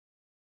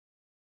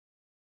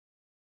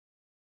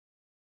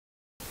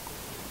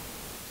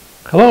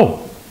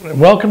Hello, and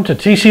welcome to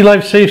TC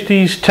Life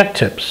Safety's Tech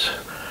Tips.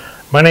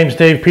 My name is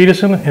Dave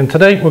Peterson, and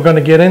today we're going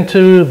to get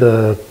into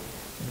the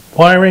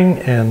wiring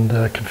and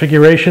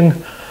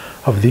configuration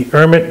of the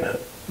Urmet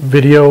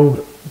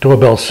Video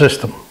Doorbell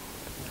system.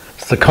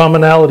 It's the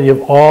commonality of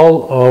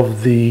all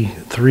of the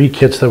three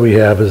kits that we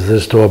have is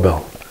this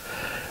doorbell.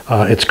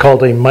 It's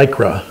called a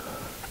Micra.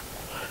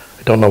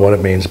 I don't know what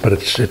it means, but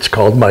it's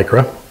called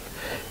Micra.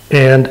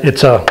 And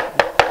it's a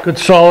good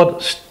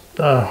solid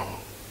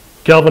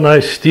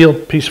galvanized steel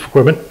piece of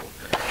equipment.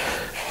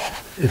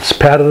 It's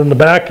padded in the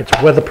back, it's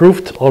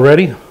weatherproofed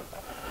already,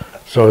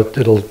 so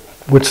it'll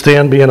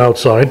withstand being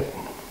outside.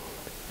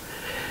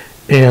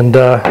 And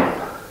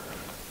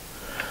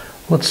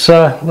let's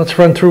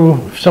run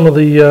through some of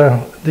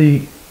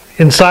the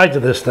insides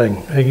of this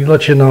thing and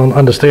let you know,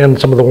 understand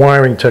some of the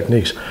wiring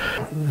techniques.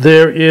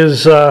 There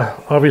is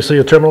obviously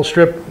a terminal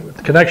strip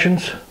with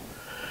connections.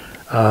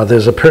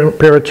 There's a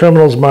pair of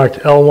terminals marked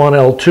L1,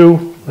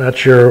 L2.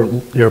 That's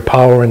your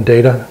power and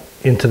data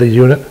into the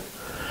unit.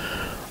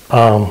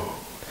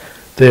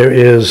 There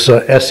is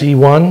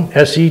SE1,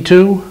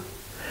 SE2,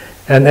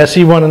 and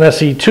SE1 and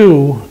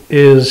SE2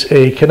 is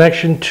a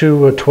connection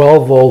to a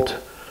 12 volt,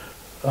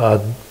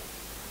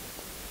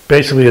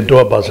 basically a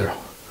door buzzer.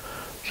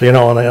 So you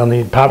know, on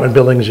the apartment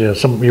buildings, you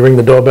ring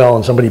the doorbell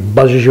and somebody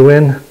buzzes you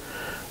in.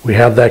 We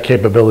have that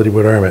capability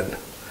with Urmet.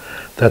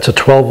 That's a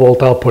 12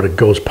 volt output. It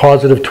goes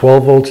positive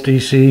 12 volts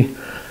DC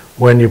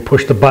when you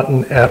push the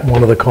button at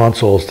one of the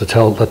consoles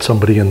to let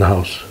somebody in the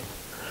house.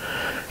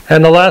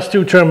 And the last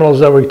two terminals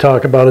that we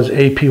talk about is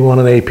AP1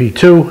 and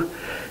AP2.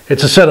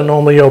 It's a set of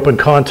normally open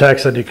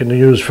contacts that you can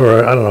use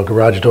for, I don't know,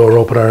 garage door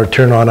opener,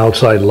 turn on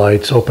outside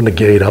lights, open the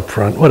gate up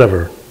front,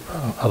 whatever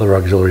other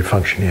auxiliary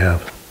function you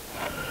have.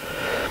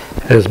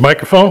 There's a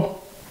microphone,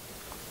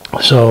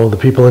 so the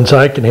people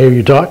inside can hear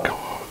you talk.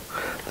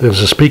 There's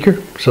a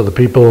speaker, so the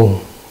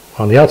people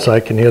on the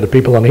outside can hear the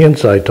people on the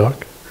inside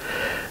talk.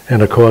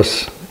 And of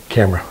course,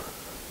 camera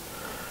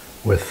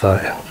with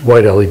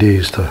white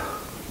LEDs to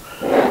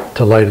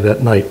light it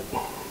at night.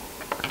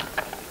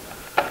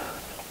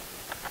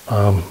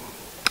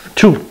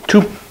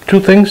 Two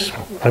things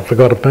I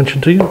forgot to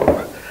mention to you.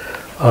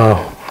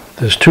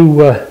 There's two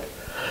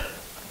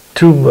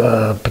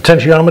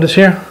potentiometers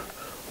here.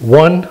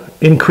 One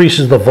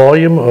increases the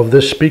volume of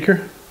this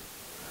speaker,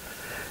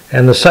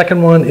 and the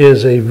second one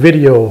is a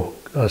video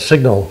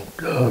signal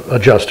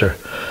adjuster,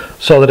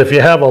 so that if you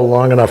have a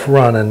long enough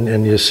run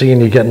and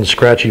you're getting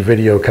scratchy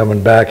video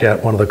coming back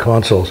at one of the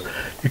consoles,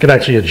 you can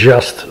actually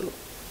adjust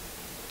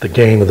the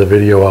gain of the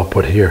video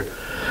output here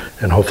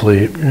and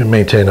hopefully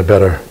maintain a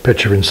better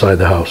picture inside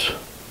the house.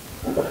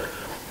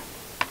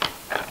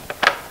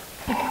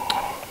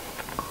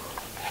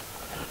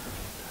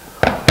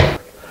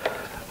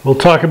 We'll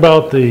talk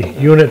about the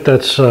unit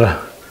that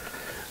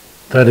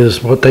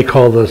is what they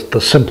call the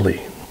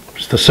Simpli.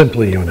 It's the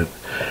Simpli unit.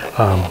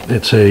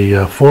 It's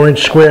a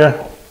 4-inch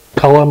square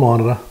color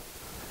monitor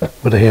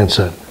with a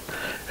handset,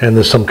 and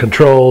there's some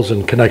controls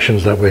and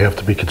connections that we have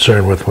to be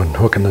concerned with when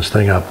hooking this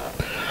thing up.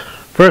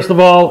 First of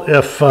all,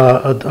 if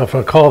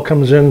a call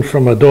comes in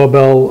from a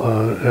doorbell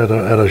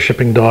at a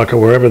shipping dock or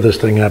wherever this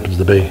thing happens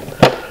to be,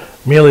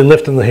 merely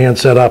lifting the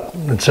handset up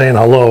and saying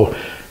hello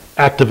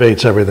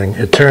activates everything.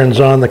 It turns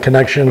on the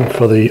connection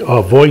for the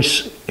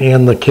voice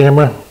and the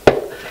camera,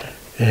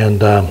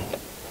 and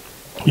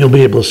you'll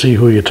be able to see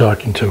who you're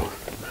talking to.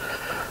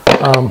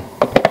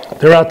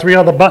 There are three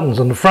other buttons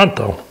on the front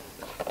though.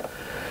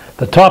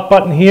 The top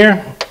button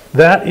here,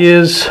 that's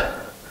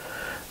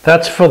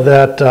for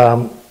that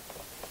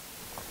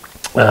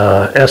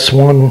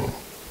S1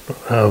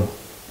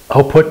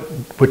 output,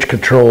 which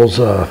controls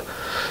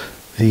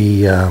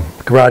the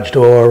garage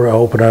door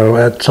opener,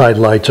 outside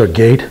lights, or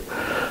gate.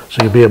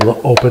 So you'll be able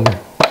to open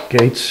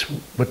gates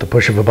with the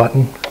push of a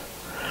button.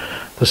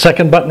 The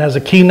second button has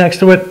a key next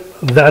to it.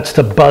 That's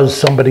to buzz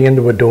somebody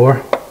into a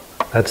door.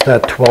 That's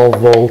that 12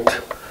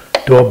 volt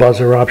door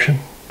buzzer option.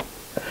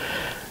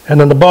 And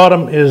then the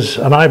bottom is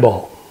an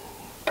eyeball.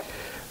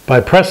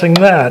 By pressing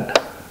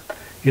that,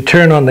 you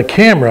turn on the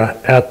camera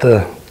at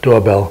the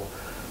doorbell,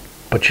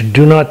 but you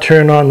do not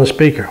turn on the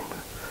speaker.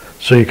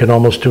 So you can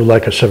almost do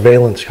like a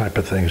surveillance type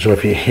of thing. So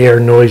if you hear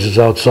noises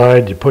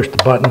outside, you push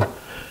the button,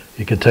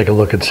 you can take a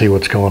look and see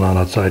what's going on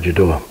outside your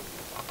door.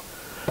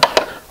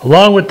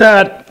 Along with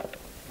that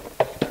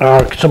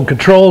are some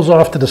controls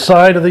off to the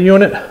side of the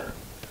unit.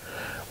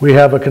 We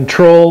have a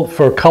control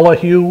for color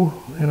hue.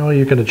 You know,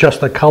 you can adjust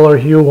the color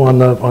hue on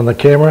the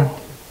camera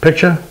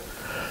picture.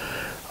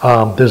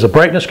 There's a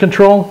brightness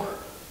control,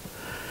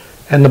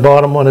 and the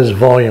bottom one is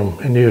volume.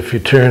 And if you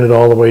turn it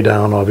all the way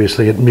down,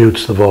 obviously it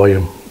mutes the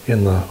volume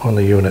on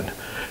the unit.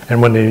 And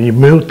when you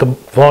mute the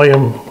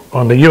volume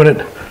on the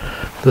unit,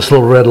 this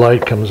little red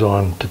light comes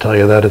on to tell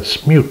you that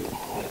it's mute.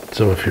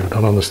 So if you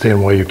don't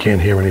understand why you can't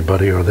hear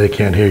anybody or they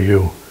can't hear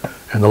you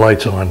and the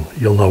light's on,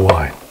 you'll know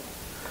why.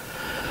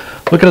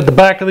 Looking at the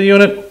back of the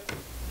unit,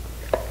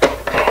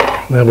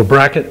 we have a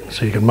bracket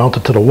so you can mount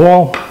it to the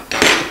wall.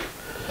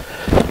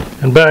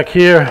 And back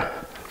here,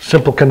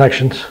 simple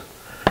connections.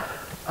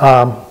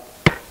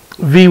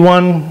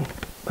 V1,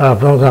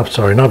 no,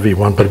 sorry, not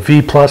V1, but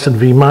V plus and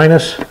V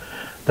minus,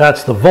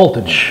 that's the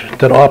voltage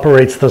that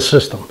operates the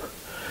system.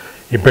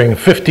 You bring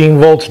 15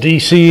 volts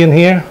DC in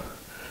here,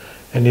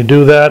 and you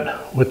do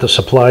that with the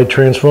supplied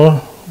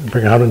transformer. You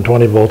bring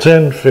 120 volts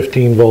in,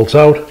 15 volts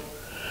out.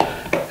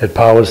 It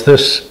powers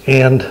this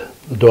and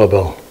the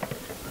doorbell.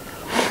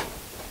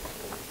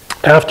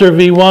 After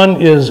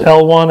V1 is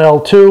L1,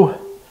 L2,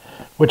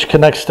 which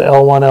connects to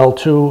L1,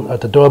 L2 at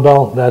the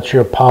doorbell. That's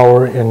your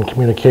power and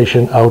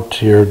communication out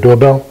to your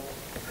doorbell.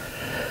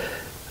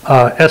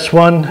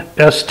 S1,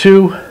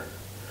 S2,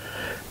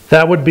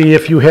 that would be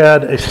if you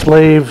had a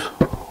slave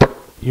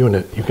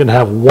unit. You can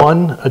have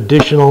one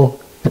additional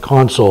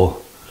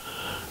console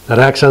that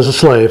acts as a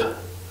slave.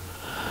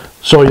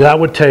 So that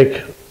would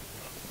take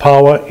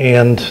power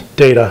and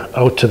data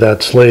out to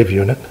that slave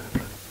unit.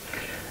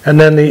 And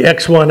then the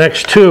X1,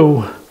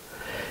 X2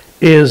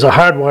 is a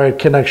hardwired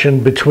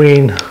connection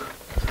between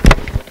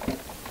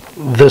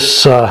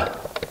this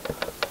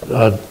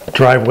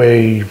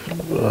driveway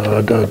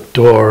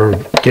door,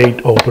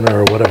 gate opener,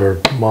 or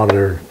whatever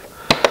monitor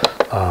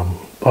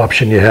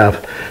option you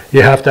have.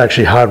 You have to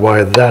actually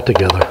hardwire that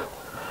together.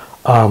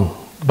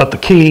 But the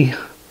key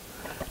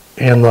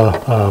and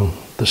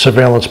the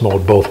surveillance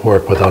mode both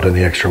work without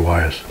any extra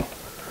wires.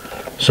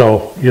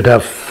 So you'd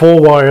have 4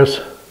 wires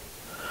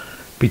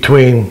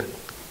between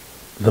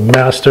the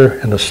master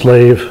and the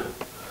slave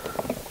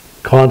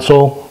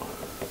console,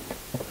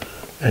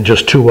 and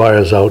just 2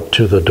 wires out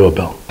to the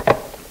doorbell.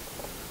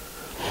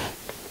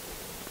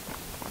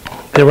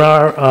 There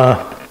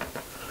are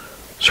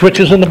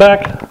switches in the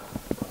back.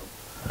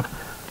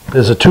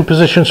 There's a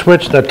 2-position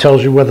switch that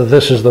tells you whether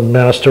this is the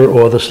master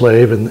or the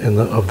slave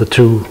of the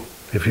 2,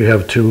 if you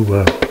have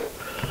 2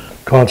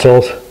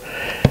 consoles.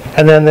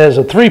 And then there's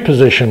a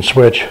 3-position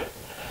switch,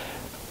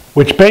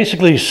 which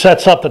basically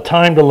sets up the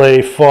time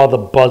delay for the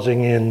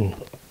buzzing in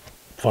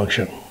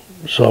function.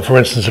 So for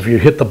instance, if you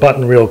hit the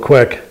button real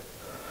quick,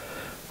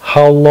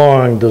 how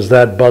long does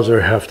that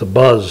buzzer have to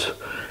buzz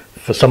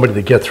for somebody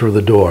to get through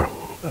the door?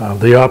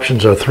 The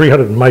options are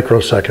 300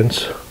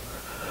 microseconds,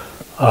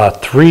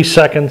 3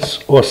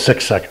 seconds, or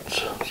 6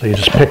 seconds. So you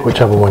just pick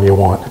whichever one you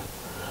want.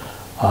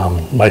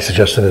 My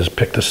suggestion is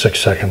pick the 6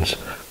 seconds.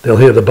 They'll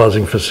hear the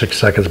buzzing for 6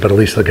 seconds, but at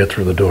least they'll get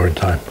through the door in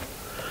time.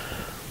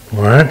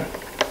 All right?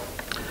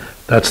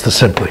 That's the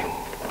Simpli.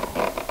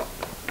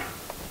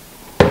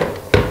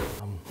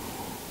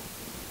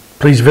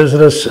 Please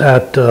visit us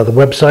at the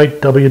website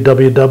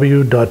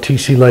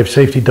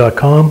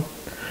www.tclifesafety.com.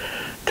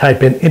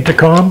 Type in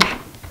intercom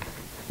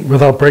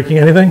without breaking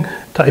anything.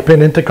 Type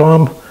in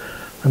intercom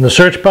in the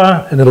search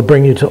bar, and it'll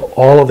bring you to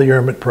all of the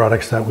Urmet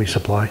products that we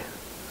supply.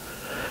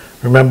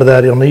 Remember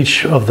that on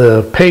each of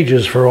the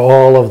pages for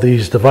all of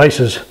these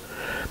devices,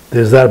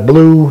 there's that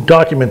blue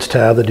Documents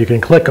tab that you can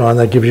click on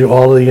that gives you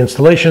all of the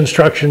installation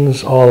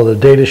instructions, all of the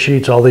data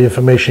sheets, all the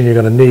information you're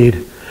going to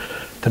need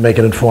to make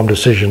an informed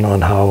decision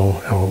on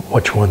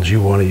which ones you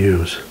want to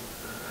use.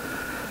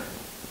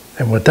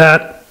 And with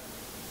that,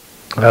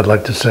 I'd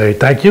like to say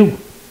thank you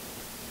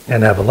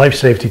and have a life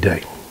safety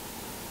day.